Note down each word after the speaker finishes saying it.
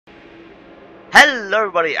Hello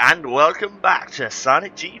everybody and welcome back to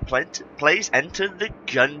Psyonicg plays Enter the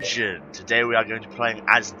Gungeon. Today we are going to be playing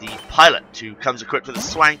as the pilot who comes equipped with a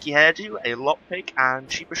swanky hairdo, a lockpick and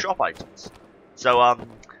cheaper shop items. So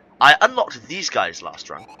I unlocked these guys last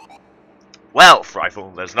run. Well,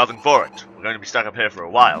 Frightful, there's nothing for it. We're going to be stuck up here for a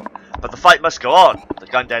while. But the fight must go on. The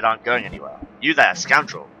Gungeon aren't going anywhere. You there,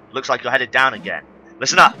 scoundrel. Looks like you're headed down again.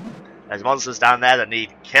 Listen up. There's monsters down there that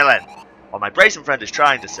need killing. What my brazen friend is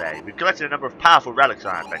trying to say, we've collected a number of powerful relics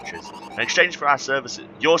on our adventures. In exchange for your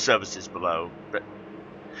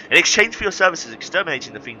services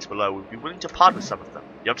exterminating the fiends below, we'd be willing to part with some of them.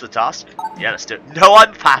 You up to the task? Yeah, let's do it. No,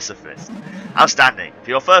 I'm pacifist. Outstanding.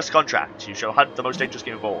 For your first contract, you shall hunt the most dangerous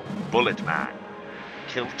game of all, Bullet Man.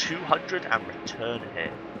 Kill 200 and return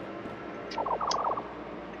here. So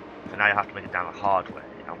now you have to make it down the hard way.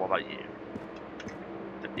 And what about you?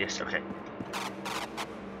 Yes, okay.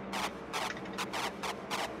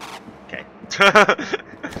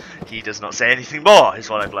 He does not say anything more, is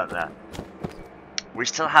what I've learned there. We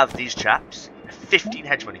still have these chaps. 15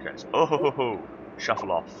 hedge money credits. Oh, ho, ho, ho.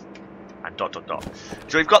 Shuffle off. And ...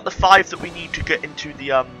 So we've got the 5 that we need to get into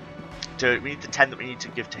the, we need the 10 that we need to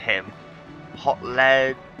give to him. Hot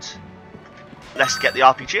lead. Let's get the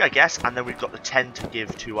RPG, I guess. And then we've got the 10 to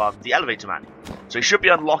give to, the elevator man. So we should be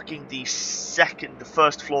unlocking the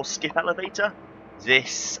first floor skip elevator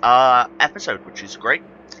this, episode, which is great.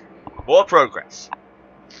 More progress.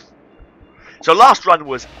 So last run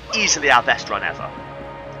was easily our best run ever,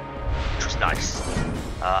 which was nice.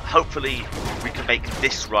 Hopefully we can make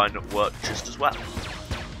this run work just as well.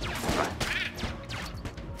 Right.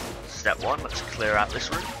 Step 1, let's clear out this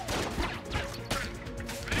room.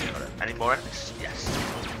 Any more enemies? Yes.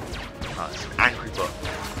 Oh, it's an angry book.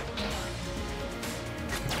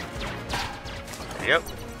 There you go.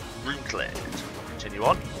 Room cleared. Continue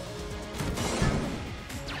on.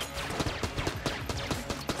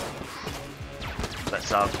 Let's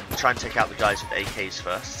try and take out the guys with AKs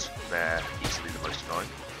first. They're easily the most annoying.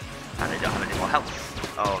 And they don't have any more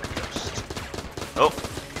health. Oh, the ghost. Oh!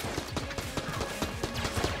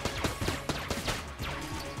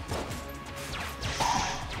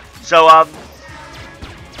 So,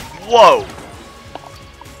 whoa!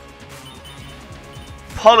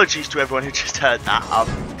 Apologies to everyone who just heard that.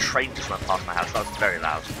 The train just went past my house. That was very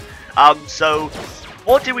loud. So,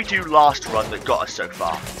 what did we do last run that got us so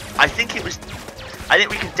far? I think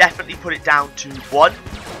we can definitely put it down to 1,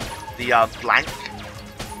 the blank.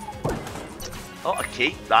 Oh, a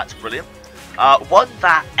key, that's brilliant. 1,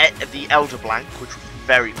 the Elder Blank, which was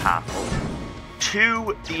very powerful.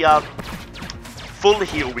 2, the full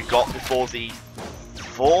heal we got before the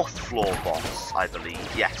 4th floor boss, I believe,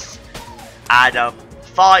 yes. And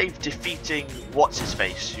 5, defeating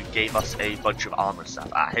what's-his-face, who gave us a bunch of armor stuff.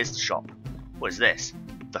 Here's the shop. What is this?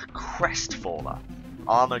 The Crestfaller.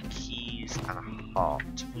 Armor, keys, and a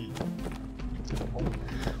heart.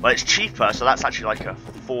 Well, it's cheaper, so that's actually like a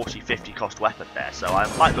 40-50 cost weapon there, so I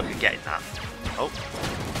might look at getting that. Oh,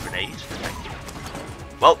 grenade.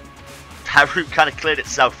 Well, that room kind of cleared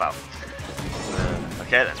itself out.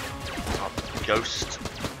 Okay then. Oh, ghost.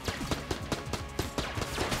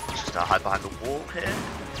 Just hide behind the wall here.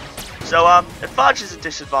 So, advantages and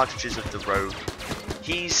disadvantages of the rogue.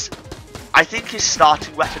 I think his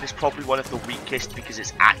starting weapon is probably one of the weakest because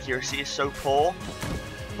its accuracy is so poor.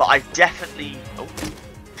 But I definitely... Oh,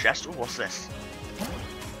 chest? Oh, what's this?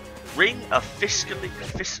 Ring of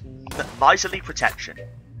miserly protection.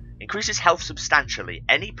 Increases health substantially.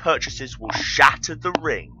 Any purchases will shatter the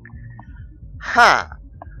ring. Huh.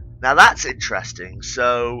 Now that's interesting.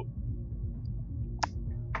 So...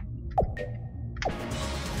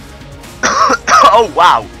 oh,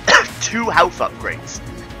 wow. 2 health upgrades.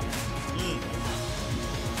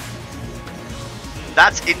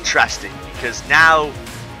 That's interesting, because now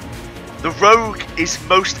the rogue is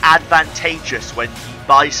most advantageous when he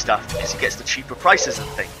buys stuff because he gets the cheaper prices and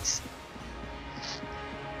things.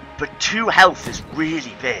 But 2 health is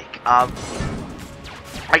really big.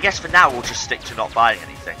 I guess for now we'll just stick to not buying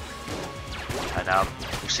anything. And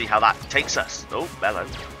we'll see how that takes us. Oh, hello.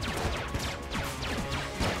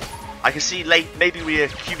 I can see maybe we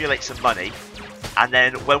accumulate some money, and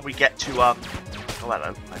then when we get to oh,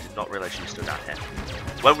 hello. I did not realise you stood down here.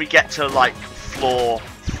 When we get to, like, floor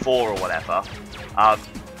 4 or whatever, and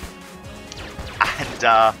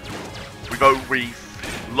we've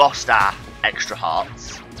lost our extra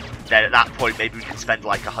hearts, then at that point maybe we can spend,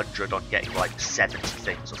 like, 100 on getting, like, 70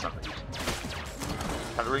 things or something.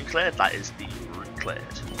 Is that the room cleared? That is the room cleared.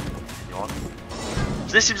 Continue on.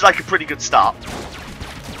 So this seems like a pretty good start.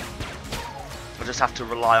 We'll just have to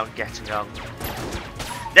rely on getting,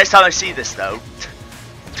 Next time I see this, though,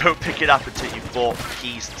 don't pick it up until you've bought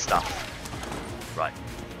keys and stuff. Right.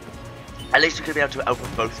 At least we're going to be able to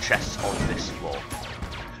open both chests on this floor.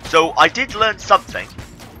 So I did learn something.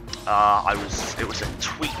 It was a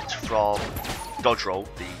tweet from Dodgeroll,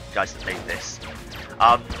 the guys that made this.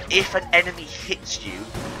 If an enemy hits you,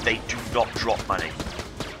 they do not drop money.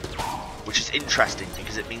 Which is interesting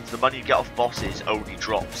because it means the money you get off bosses only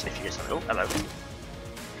drops if you hit something. Oh, hello.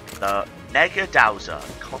 The Mega Dowser,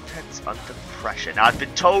 contents under pressure. Now I've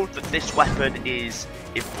been told that this weapon is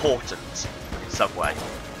important in some way.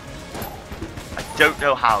 I don't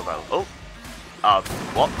know how though. Oh,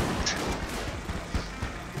 what?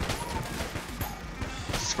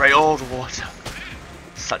 Spray all the water.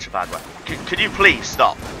 Such a bad weapon. Can you please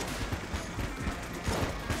stop?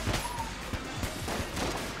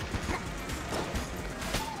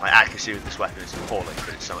 My accuracy with this weapon is appalling, but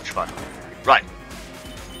it's so much fun. Right.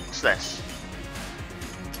 What's this?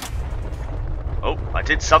 Oh, I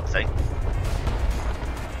did something.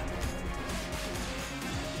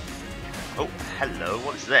 Oh, hello,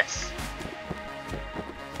 what is this?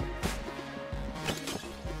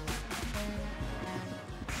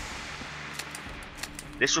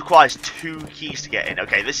 This requires 2 keys to get in.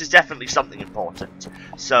 Okay, this is definitely something important.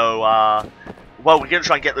 So, well, we're going to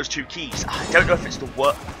try and get those 2 keys. I don't know if it's the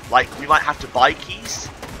like, we might have to buy keys,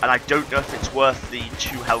 and I don't know if it's worth the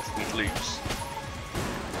 2 health we lose.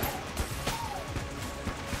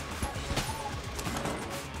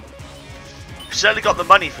 We've certainly got the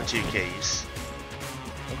money for 2 keys.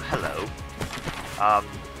 Oh, hello.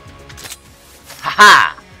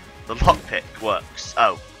 Haha! The lockpick works.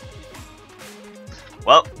 Oh.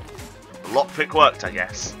 Well, the lockpick worked, I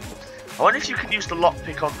guess. I wonder if you can use the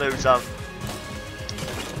lockpick on those,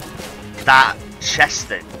 that chest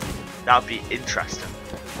thing. That would be interesting.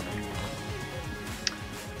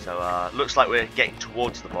 So, looks like we're getting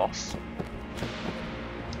towards the boss.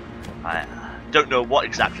 I don't know what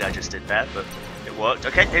exactly I just did there, but it worked.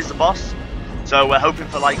 Okay, here's the boss. So we're hoping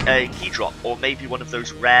for like a key drop, or maybe one of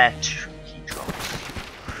those rare key drops.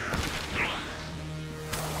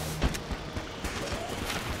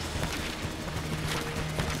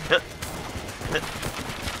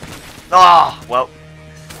 Ah, well,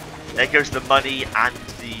 there goes the money and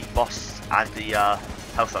the boss and the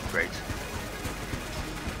health upgrade.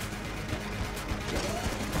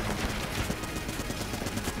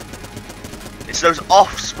 It's those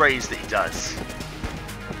off sprays that he does.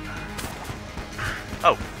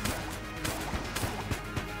 Oh.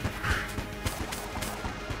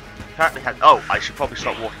 Apparently had. Oh, I should probably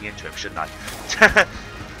stop walking into him, shouldn't I?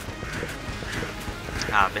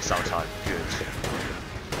 Ah, missile time. Good.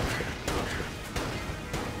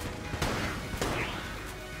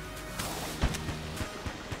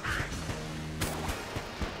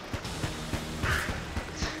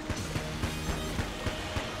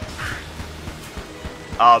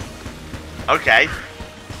 Okay.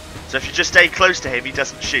 So if you just stay close to him, he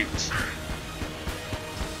doesn't shoot.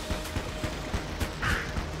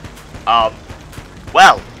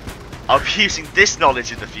 Well, I'll be using this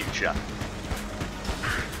knowledge in the future.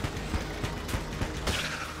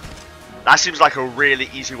 That seems like a really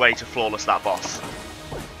easy way to flawless that boss.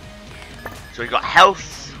 So we got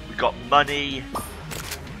health, we got money,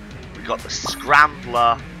 we got the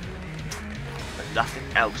scrambler, and nothing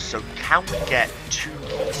else. So can we get 2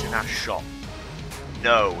 keys in our shop?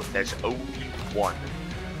 No, there's only 1.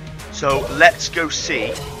 So let's go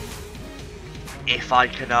see if I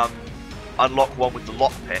can unlock one with the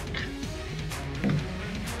lockpick.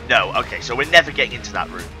 No, okay, so we're never getting into that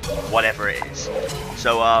room, whatever it is.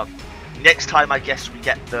 So next time I guess we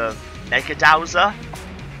get the Mega Dowser.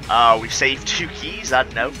 We've saved 2 keys, I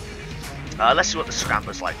don't know. Let's see what the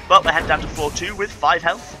scrambler's like. But we're heading down to floor 2 with 5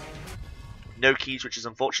 health. No keys, which is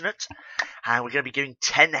unfortunate. And we're going to be giving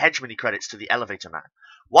 10 hegemony credits to the elevator man.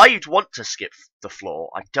 Why you'd want to skip the floor,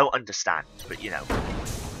 I don't understand, but you know.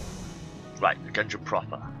 Right, the Gungeon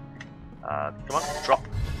proper. Come on, drop.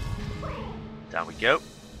 Down we go.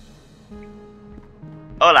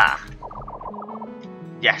 Hola!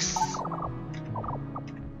 Yes.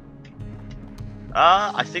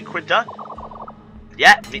 I think we're done.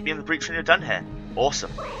 Yeah, meet me in the breach when you're done here.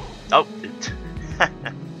 Awesome. Oh,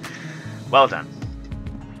 well done.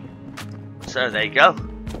 So there you go.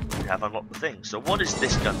 We have unlocked the thing. So what is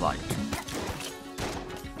this gun like?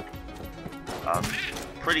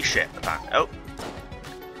 Pretty shit, apparently. Oh.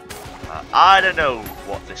 I don't know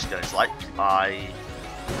what this gun is like.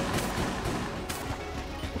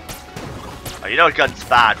 Oh, you know a gun's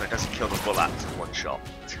bad when it doesn't kill the bullet in 1 shot.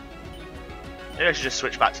 Maybe I should just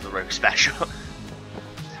switch back to the rogue special.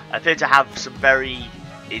 I appear to have some very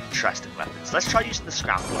interesting weapons. Let's try using the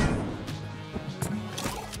scrambler.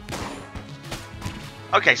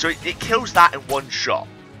 Okay, so it kills that in one shot.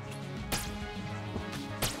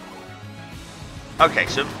 Okay,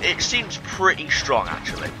 so it seems pretty strong,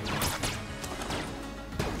 actually.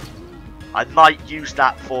 I might use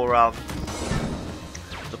that for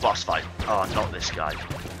the boss fight. Oh, not this guy.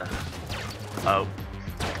 Oh.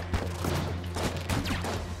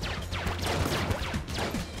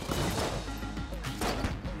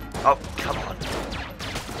 Oh, come on.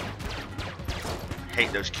 I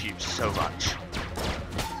hate those cubes so much.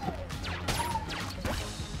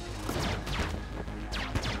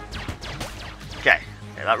 Okay,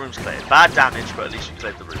 yeah, that room's cleared. Bad damage, but at least we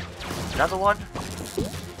cleared the room. Another one?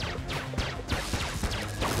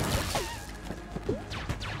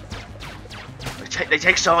 They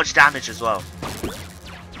take so much damage as well.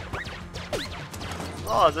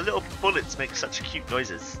 Oh, the little bullets make such cute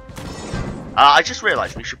noises. I just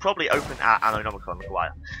realised we should probably open our Ammonomicon in a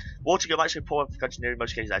while. Water gun might be poor for Gungeon in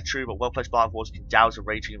most cases, that's true, but well-placed bar of water can douse a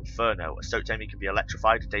raging inferno. A stoked enemy can be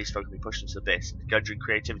electrified, a dazed foe can be pushed into the abyss. Gungeon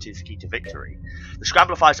creativity is the key to victory. The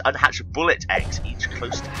scrambler fires unhatched bullet eggs, each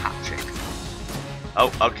close to hatching.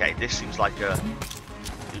 Oh, okay, this seems like a...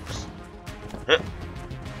 Oops.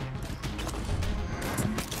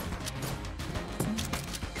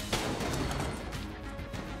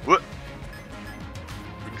 What?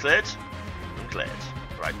 Been cleared? Been cleared.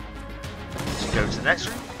 Right. Let's go to the next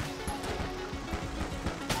room.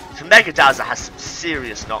 So Mega Dazzler has some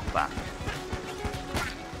serious knockback.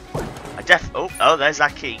 Oh, there's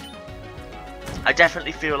that key. I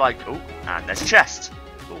definitely feel like... Oh, and there's a chest.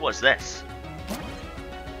 Oh, what's this?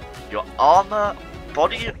 Your armor...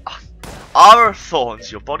 Body... Armor of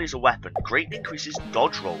Thorns. Your body's a weapon. Greatly increases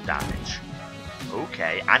dodge roll damage.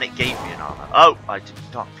 Okay, and it gave me an armor. Oh, I did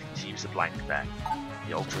not mean to use the blank there.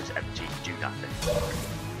 The altar is empty. Do nothing.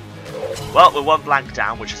 Well, we're one blank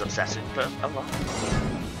down, which is upsetting, but oh well.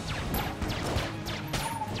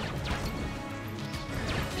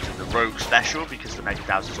 Using the rogue special because the Mega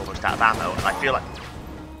Dazzler's almost out of ammo, and I feel like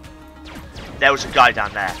there was a guy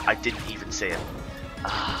down there. I didn't even see him.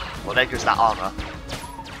 Well, there goes that armor.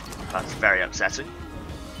 That's very upsetting.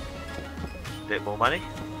 Bit more money.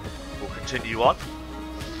 We'll continue on.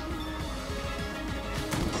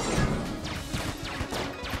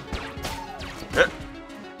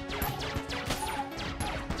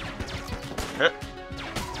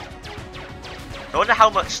 I wonder how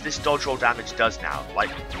much this dodge roll damage does now.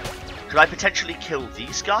 Like, could I potentially kill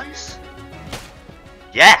these guys?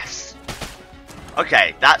 Yes!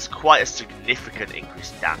 Okay, that's quite a significant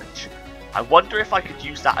increase in damage. I wonder if I could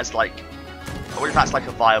use that as like... I wonder if that's like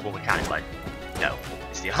a viable mechanic. Like, no,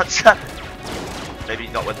 is the answer. Maybe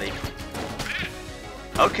not when they...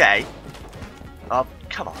 Okay.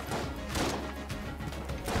 Come on.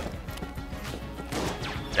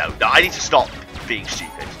 No, I need to stop being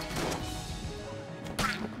stupid.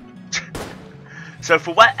 So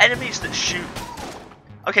for enemies that shoot...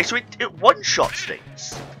 Okay, so it one-shots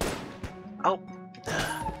things. Oh.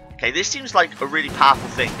 Okay, this seems like a really powerful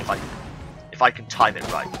thing if I can time it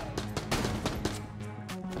right.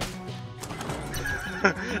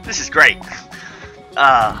 This is great.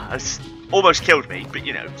 It's almost killed me, but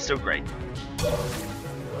you know, still great.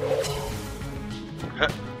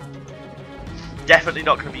 Definitely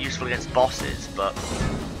not going to be useful against bosses, but...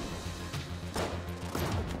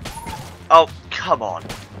 Oh, come on.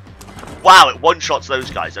 Wow, it one-shots those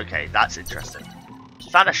guys. Okay, that's interesting.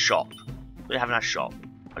 Found a shop. We have a shop.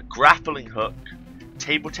 A grappling hook,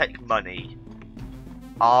 table tech money,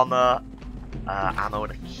 armor, ammo,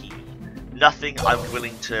 and a key. Nothing I'm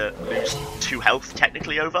willing to lose 2 health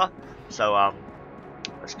technically over. So,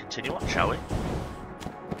 let's continue on, shall we?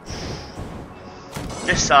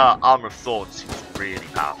 This armor of thorns seems really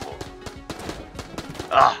powerful.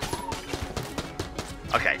 Ugh.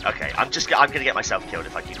 Okay, I'm gonna get myself killed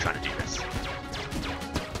if I keep trying to do this.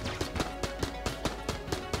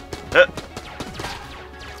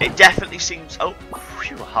 It definitely seems... Oh,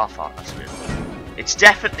 phew, a half heart, that's good. It's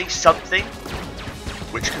definitely something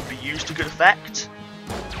which could be used to good effect.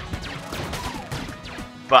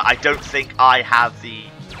 But I don't think I have the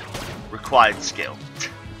required skill.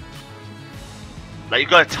 Like, you've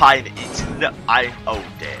got to time it. Oh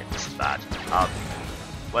dear, this is bad.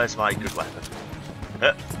 Where's my good weapon?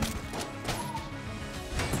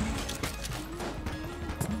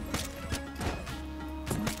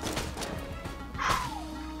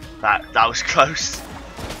 That was close.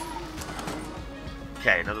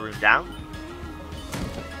 Okay, another room down.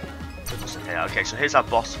 Okay, so here's our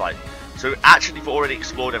boss fight. So actually we've already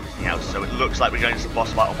explored everything else, so it looks like we're going to the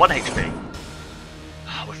boss fight on 1 HP.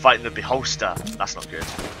 We're fighting the Beholster. That's not good.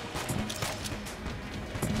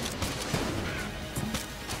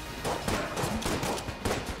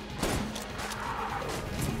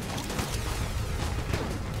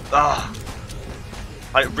 Ugh.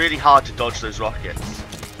 Like, really hard to dodge those rockets.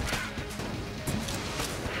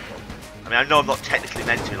 I mean, I know I'm not technically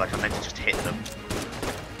meant to, like, I'm meant to just hit them.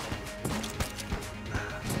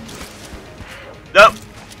 No!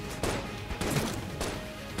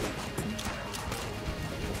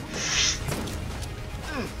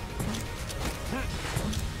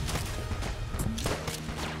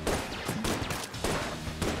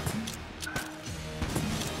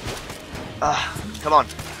 Come on.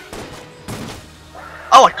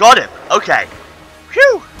 Oh, I got him! Okay.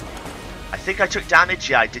 Phew! I think I took damage.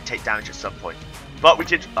 Yeah, I did take damage at some point. But we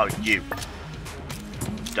did... Oh, you.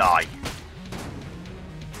 Die.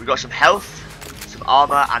 We got some health, some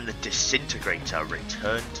armor, and the disintegrator.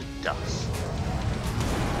 Return to dust.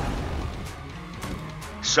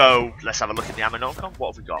 So, let's have a look at the ammo non-com.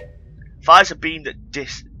 What have we got? Fires a beam that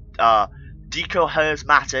decoheres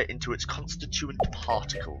matter into its constituent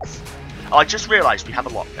particles. Oh, I just realised we have a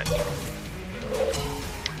lockpick.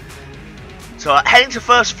 So, heading to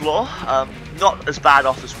first floor. Not as bad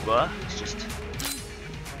off as we were. It's just...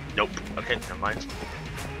 Nope. Okay, never mind.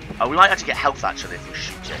 We might actually get health, actually, if we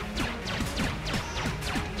shoot it.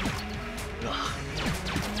 Ugh.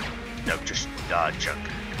 No, just junk.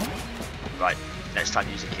 Right, next time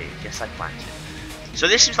use a key. Yes, I plan to. So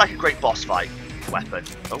this seems like a great boss fight weapon.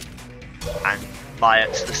 Oh. And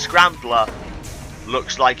the Scrambler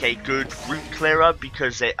looks like a good room clearer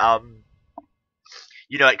because it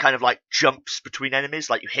you know, it kind of like jumps between enemies.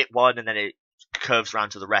 Like you hit one and then it curves around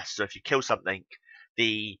to the rest. So if you kill something,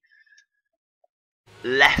 the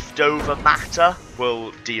leftover matter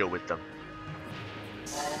will deal with them.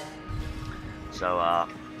 So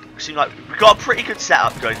seem like we've got a pretty good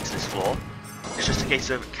setup going into this floor. It's just a case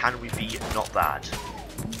of can we be not bad.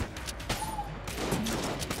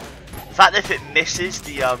 The fact that if it misses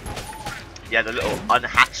the yeah, the little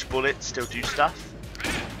unhatched bullets still do stuff.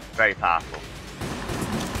 Very powerful.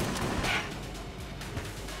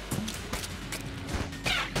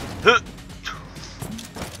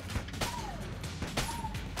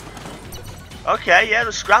 Okay, yeah,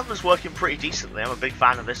 the Scrambler's working pretty decently. I'm a big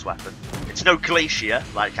fan of this weapon. It's no Glacier,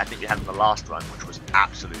 like I think we had in the last run, which was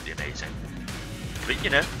absolutely amazing. But,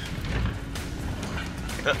 you know.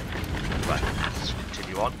 Right, let's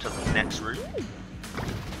continue on to the next room.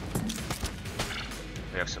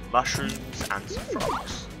 We have some mushrooms and some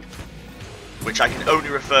frogs. Which I can only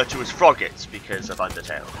refer to as froggets because of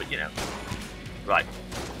Undertale, but you know. Right.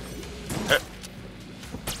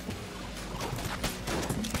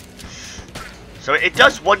 So it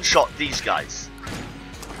does one-shot these guys,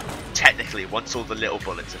 technically, once all the little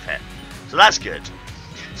bullets have hit. So that's good.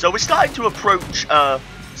 So we're starting to approach a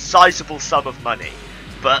sizable sum of money,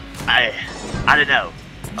 but I don't know.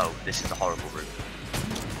 Oh, this is a horrible room.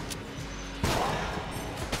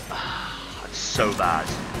 That's so bad.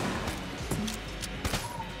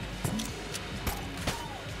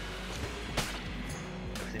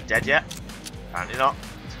 Everything dead yet? Apparently not.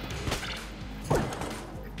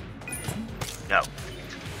 No.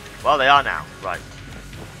 Well, they are now. Right.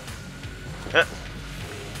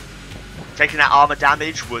 Taking that armor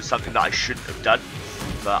damage was something that I shouldn't have done,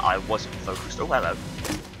 but I wasn't focused. Oh, hello.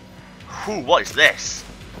 Whew, what is this?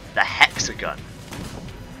 The hexagon.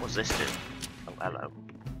 What's this do? Oh, hello.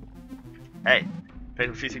 Hey,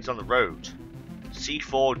 picking a few things on the road.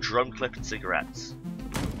 C4, drum clip, and cigarettes.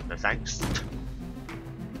 No thanks.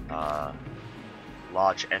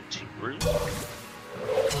 Large empty room.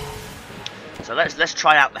 So let's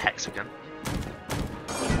try out the hexagon.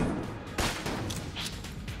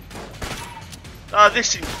 This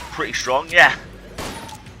seems pretty strong, yeah.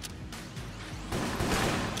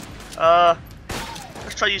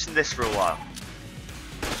 Let's try using this for a while.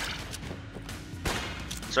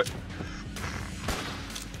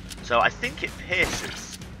 So I think it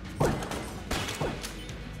pierces.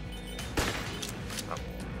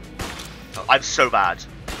 Oh, I'm so bad.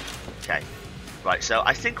 Okay. Right, so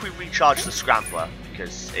I think we recharge the Scrambler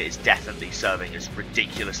because it is definitely serving as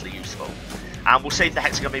ridiculously useful. And we'll save the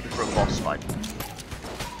hexagon maybe for a boss fight.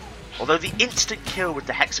 Although the instant kill with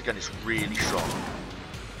the hexagon is really strong.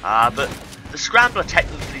 But the Scrambler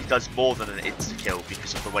technically does more than an instant kill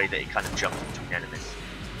because of the way that it kind of jumps between enemies.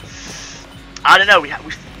 I don't know, we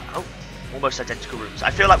oh, almost identical rooms. I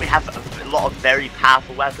feel like we have a lot of very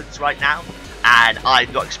powerful weapons right now. And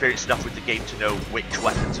I'm not experienced enough with the game to know which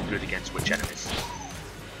weapons are good against which enemies.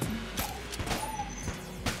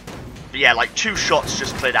 But yeah, like 2 shots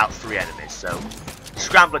just cleared out 3 enemies, so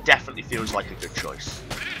Scrambler definitely feels like a good choice.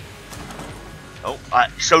 Oh,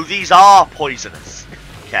 so these are poisonous.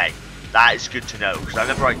 Okay, that is good to know, because I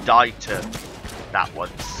remember I died to that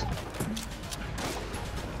once.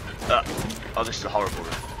 Oh, this is a horrible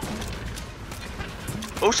room.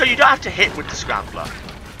 Also, you don't have to hit with the scrambler,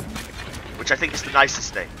 which I think is the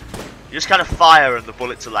nicest thing. You just kind of fire and the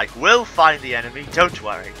bullets are like, we'll find the enemy, don't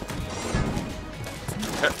worry.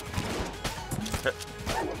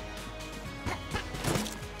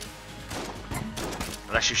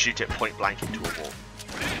 Unless you shoot it point blank into a wall.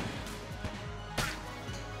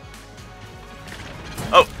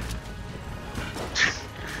 Oh!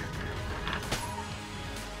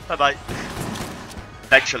 Bye bye.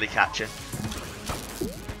 Eventually catch it.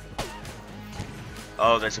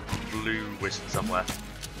 Oh, there's a blue wizard somewhere.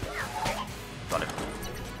 Got him.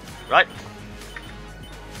 Right.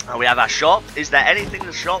 And we have our shop. Is there anything in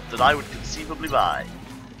the shop that I would conceivably buy?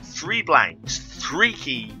 3 blanks, 3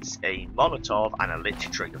 keys, a Molotov, and a lit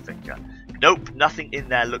trigger finger. Nope, nothing in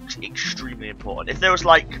there looks extremely important. If there was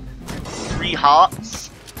like 3 hearts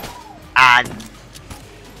and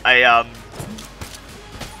a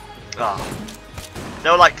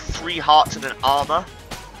there were like 3 hearts and an armor,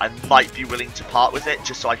 I might be willing to part with it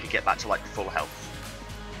just so I could get back to like full health.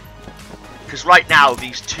 Because right now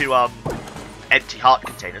these 2 empty heart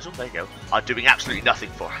containers, oh there you go, are doing absolutely nothing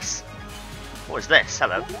for us. What is this?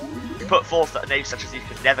 Hello. We put forth that a knave such as these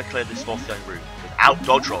can never clear this fourth going room without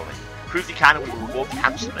dodge rolling. Prove you can and we will reward the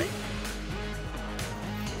hamster mate.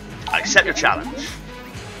 I accept your challenge.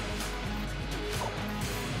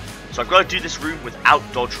 So I've got to do this room without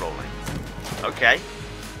dodge rolling. Okay.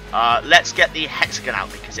 Let's get the hexagon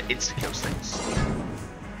out because it insta-kills things.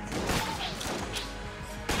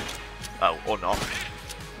 Oh, or not.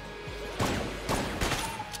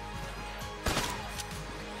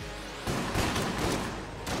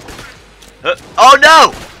 Oh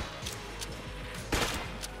no!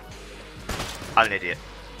 I'm an idiot.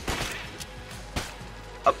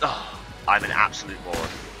 Oh, I'm an absolute moron.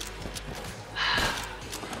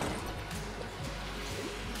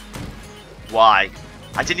 Why?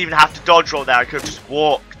 I didn't even have to dodge roll there, I could have just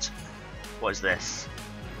walked. What is this?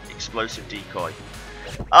 Explosive decoy.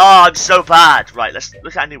 Oh, I'm so bad. Right, let's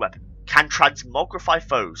look at a new weapon. Can transmogrify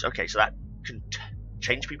foes. Okay, so that can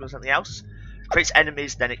change people to something else. Creates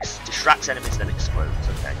enemies, then distracts enemies, then explodes.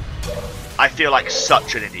 Okay. I feel like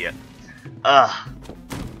such an idiot. Ugh.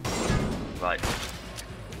 Right.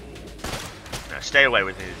 No, stay away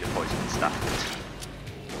with me with your poison and stuff.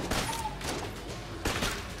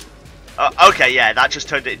 Okay, yeah, that just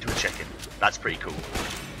turned it into a chicken. That's pretty cool.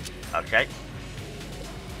 Okay.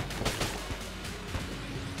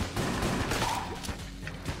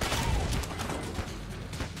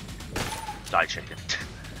 Die, chicken.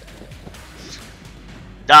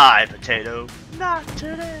 Die, potato. Not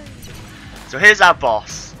today. So here's our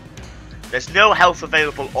boss. There's no health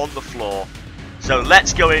available on the floor. So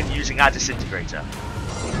let's go in using our disintegrator.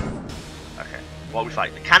 Okay. What are we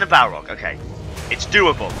fighting? The cannon Balrog. Okay. It's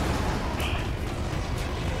doable.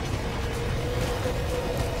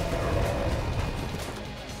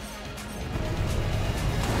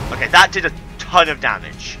 Okay, that did a ton of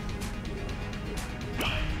damage.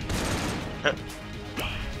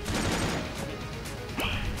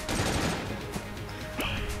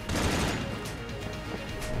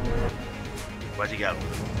 Where'd he go?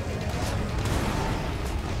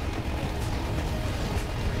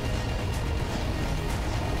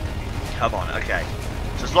 Come on, okay.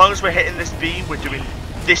 So as long as we're hitting this beam, we're doing...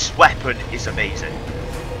 This weapon is amazing.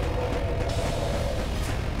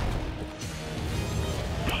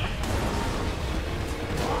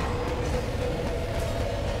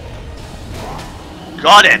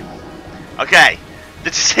 Got him! Okay. The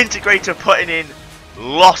disintegrator putting in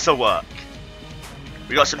lots of work.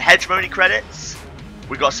 We got some hegemony credits.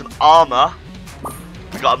 We got some armor.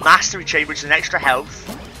 We got a mastery chamber, which is an extra health.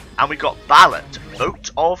 And we got ballot. Vote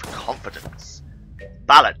of confidence.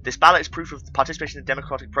 Ballot. This ballot is proof of participation in the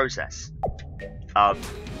democratic process.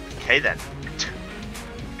 Okay then.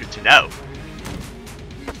 Good to know.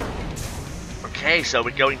 Okay, so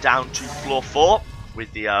we're going down to floor 4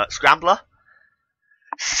 with the scrambler.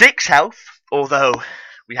 6 health, although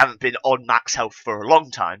we haven't been on max health for a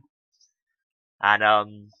long time.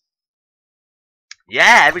 And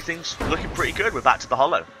yeah, everything's looking pretty good. We're back to the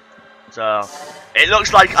hollow. So it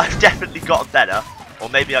looks like I've definitely gotten better. Or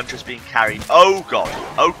maybe I'm just being carried. Oh god.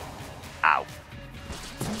 Oh. Ow.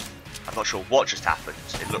 I'm not sure what just happened.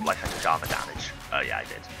 It looked like I took armor damage. Oh yeah, I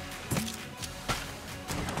did.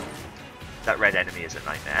 That red enemy is a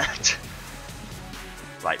nightmare.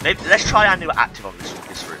 Right, maybe let's try our new active on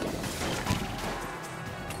this room.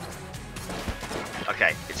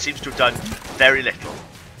 Okay, it seems to have done very little.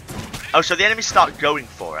 Oh, so the enemies start going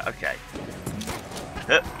for it. Okay.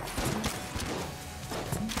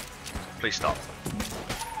 Please stop.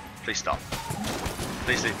 Please stop.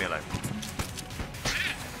 Please leave me alone.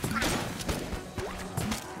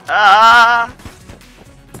 Ah!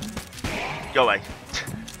 Go away.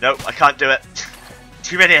 No, I can't do it.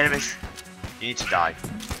 Too many enemies. You need to die.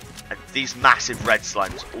 And these massive red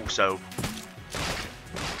slimes also.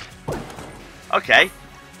 Okay,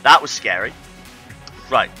 that was scary.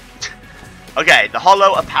 Right. Okay, the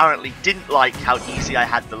Hollow apparently didn't like how easy I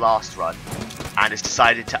had the last run, and has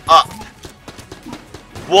decided to up.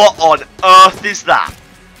 What on earth is that?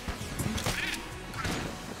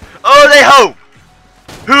 Oh, they ho!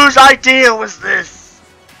 Whose idea was this?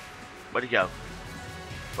 Where'd he go?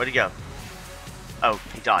 Where'd he go? Oh,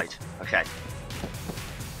 he died. Okay.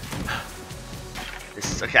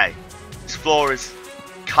 This is okay. This floor is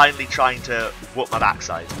kindly trying to whoop my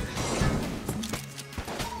backside.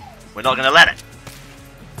 We're not gonna let it.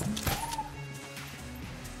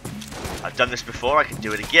 I've done this before, I can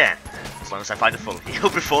do it again. As long as I find a full heal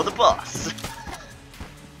before the boss.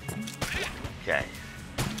 Okay.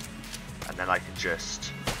 And then I can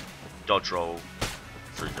just dodge roll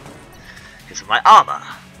through them. Because of my armor.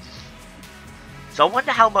 So I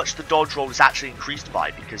wonder how much the dodge roll is actually increased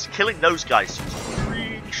by, because killing those guys seems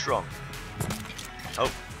really strong.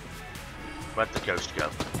 Oh. Where'd the ghost go?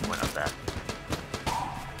 Went up there.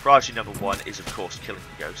 Priority number 1 is, of course, killing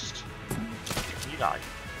the ghost. Can you die?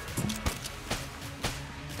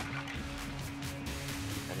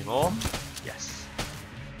 Any more? Yes.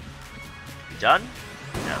 You done?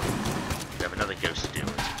 No. We have another ghost to deal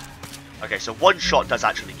with. Okay, so one shot does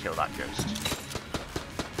actually kill that ghost.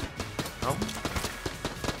 Oh.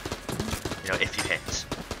 You know, if you hit.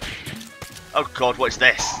 Oh god, what is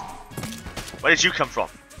this? Where did you come from?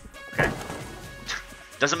 Okay.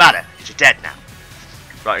 Doesn't matter, because you're dead now.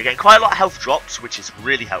 Right, we're getting quite a lot of health drops, which is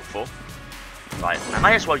really helpful. Right, I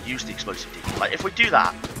might as well use the explosive deacon. Like, if we do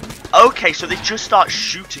that... Okay, so they just start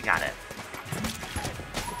shooting at it.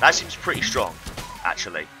 That seems pretty strong,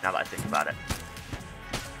 actually, now that I think about it.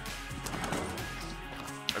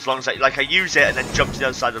 As long as I use it and then jump to the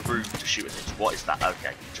other side of the room to shoot at it. What is that?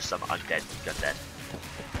 Okay, just some undead gun dead.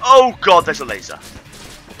 Oh god, there's a laser.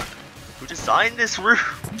 Who designed this room?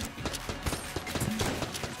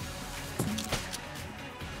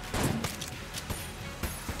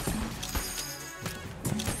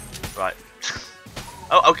 Right.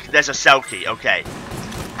 Oh, okay, there's a cell key, okay.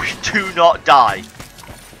 We do not die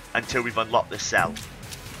until we've unlocked this cell.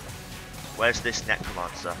 Where's this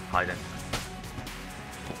necromancer hiding?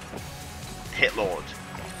 Hit Lord.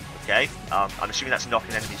 Okay, I'm assuming that's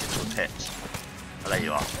knocking enemies into a pit. Oh, there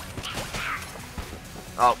you are.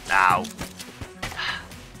 Oh, ow.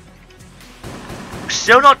 We're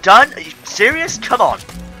still not done? Are you serious? Come on.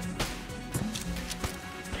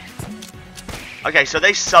 Okay, so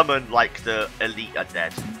they summon, like, the elite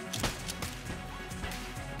undead.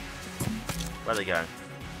 Where are they going?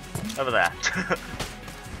 Over there.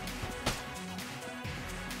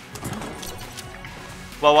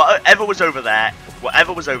 Well, whatever was over there,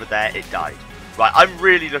 it died. Right, I'm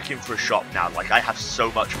really looking for a shop now. Like, I have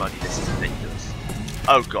so much money, this is ridiculous.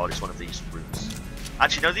 Oh god, it's one of these rooms.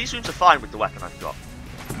 Actually, no, these rooms are fine with the weapon I've got.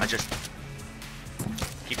 I just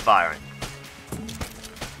keep firing.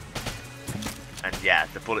 And yeah,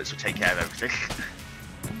 the bullets will take care of everything.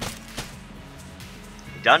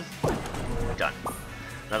 You done? We're done.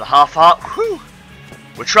 Another half heart. Whew!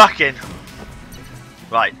 We're tracking.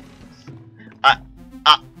 Right.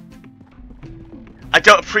 I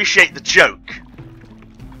don't appreciate the joke.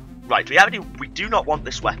 Right, do we have any? We do not want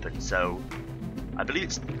this weapon, so I believe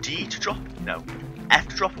it's D to drop. No, F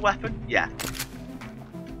to drop a weapon. Yeah.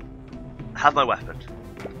 Have my weapon.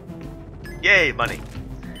 Yay, money.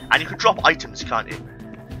 And you can drop items, can't you?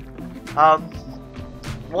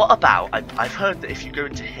 What about? I've heard that if you go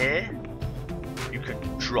into here, you can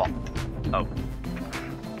drop. Oh.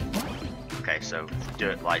 Okay, so if we do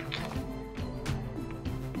it like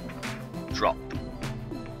drop.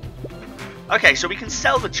 Okay, so we can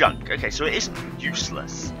sell the junk. Okay, so it isn't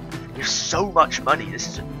useless. There's so much money. This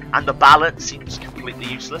is, and the balance seems completely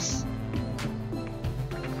useless.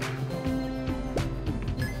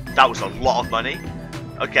 That was a lot of money.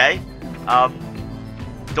 Okay.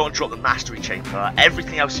 Don't want to drop the mastery chamber.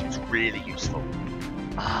 Everything else seems really useful.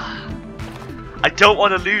 I don't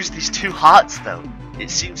want to lose these 2 hearts though. It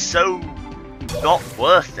seems so not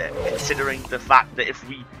worth it, considering the fact that if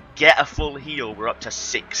we get a full heal, we're up to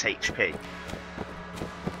 6 HP.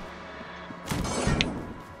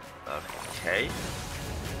 Okay.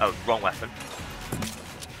 Oh, wrong weapon.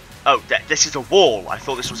 Oh, this is a wall. I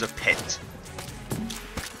thought this was a pit.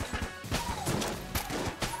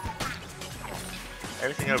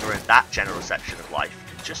 Everything over in that general section of life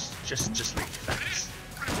can just leave defense.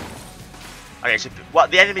 Okay, so while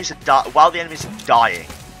the enemies are dying,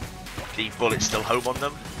 the bullets still home on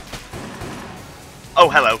them. Oh,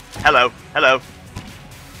 hello, hello, hello.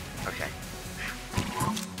 Okay.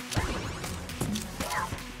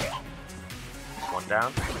 That's one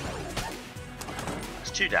down. That's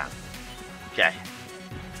two down. Okay.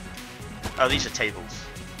 Oh, these are tables.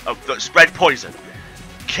 Oh, look, spread poison.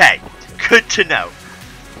 Okay, good to know.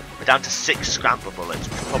 We're down to 6 scrambler bullets,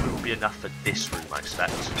 which probably will be enough for this room, I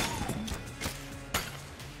expect.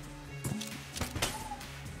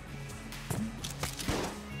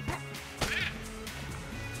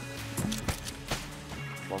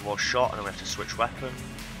 One more shot, and then we have to switch weapon.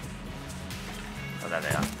 Oh, there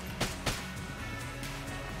they are.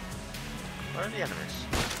 Where are the enemies?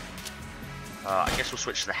 I guess we'll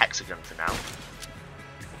switch to the hexagon for now.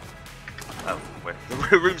 Oh,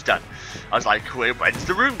 the room's done. I was like, when's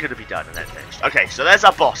the room going to be done? And then finished. Okay, so there's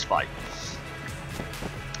our boss fight.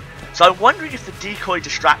 So I'm wondering if the decoy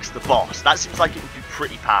distracts the boss. That seems like it would be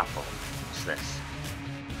pretty powerful. What's this?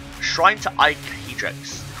 Shrine to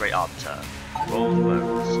Hairdoos, the Great Arbiter. Roll the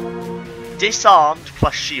bones. Disarmed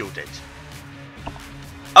plus shielded.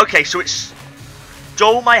 Okay, so it's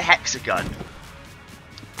stole my hexagon,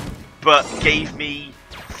 but gave me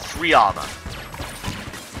 3 armor.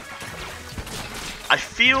 I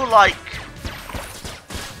feel like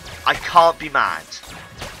I can't be mad,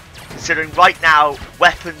 considering right now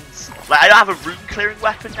weapons, like I don't have a room clearing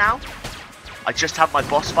weapon now. I just have my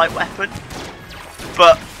boss fight weapon,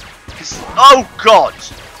 but oh god!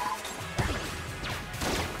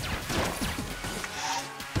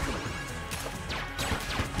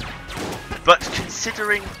 But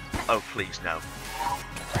considering, oh please no.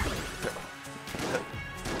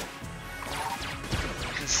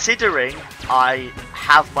 Considering I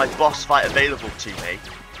have my boss fight available to me,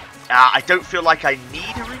 I don't feel like I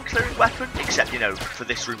need a room clearing weapon, except, you know, for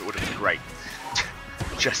this room it would have been great.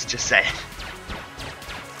 just say it.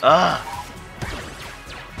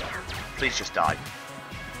 Please just die.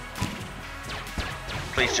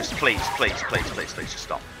 Please just, please just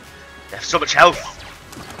stop. They have so much health.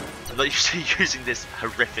 I'm not used to using this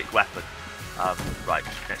horrific weapon. Right,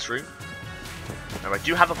 next room. Now I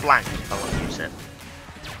do have a blank if I want to use it.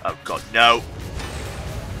 Oh god, no!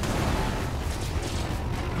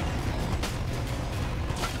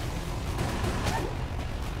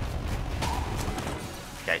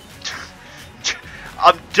 Okay.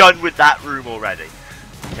 I'm done with that room already.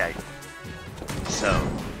 Okay. So,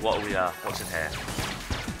 what are we, what's in here?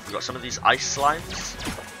 We've got some of these ice slimes.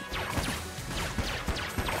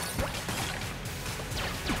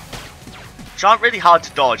 Which aren't really hard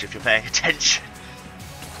to dodge if you're paying attention.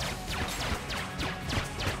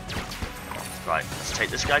 Right, let's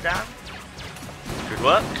take this guy down. Good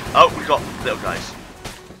work. Oh, we got little guys.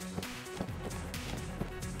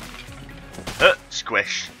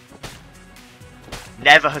 Squish.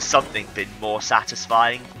 Never has something been more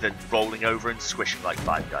satisfying than rolling over and squishing like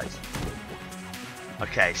 5 guys.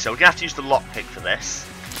 Okay, so we're gonna have to use the lockpick for this.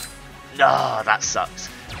 No, that sucks.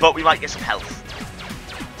 But we might get some health.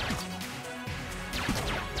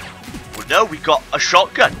 Well, no, we got a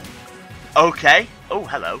shotgun. Okay. Oh,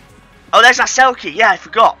 hello. Oh, there's our Swanky. Yeah, I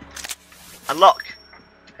forgot. Unlock.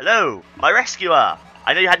 Hello, my rescuer.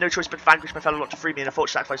 I know you had no choice but to vanquish my fellow lot to free me, and a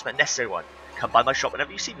fortune sacrifice meant necessary one. Come by my shop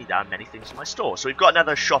whenever you see me. Down many things in my store. So we've got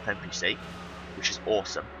another shop NPC, which is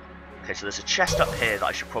awesome. Okay, so there's a chest up here that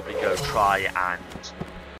I should probably go try and...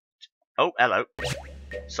 Oh, hello.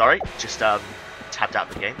 Sorry, just tabbed out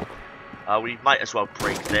the game. We might as well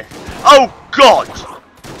break this. Oh, God!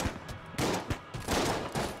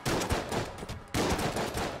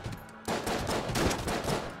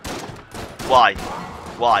 Why?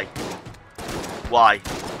 Why? Why?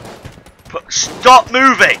 Stop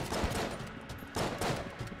moving!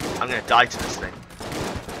 I'm gonna die to this thing.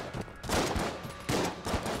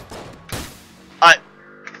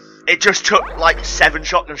 It just took like 7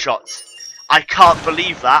 shotgun shots. I can't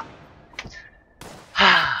believe that.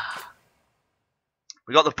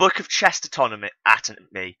 We got the Book of Chest Autonomy at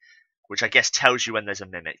me, which I guess tells you when there's a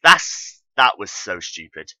mimic. That was so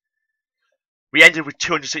stupid. We ended with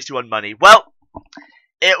 261 money. Well,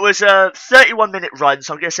 it was a 31-minute run,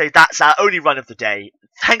 so I'm going to say that's our only run of the day.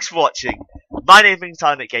 Thanks for watching. My name is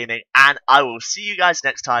Psyonicg, and I will see you guys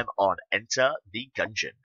next time on Enter the Gungeon.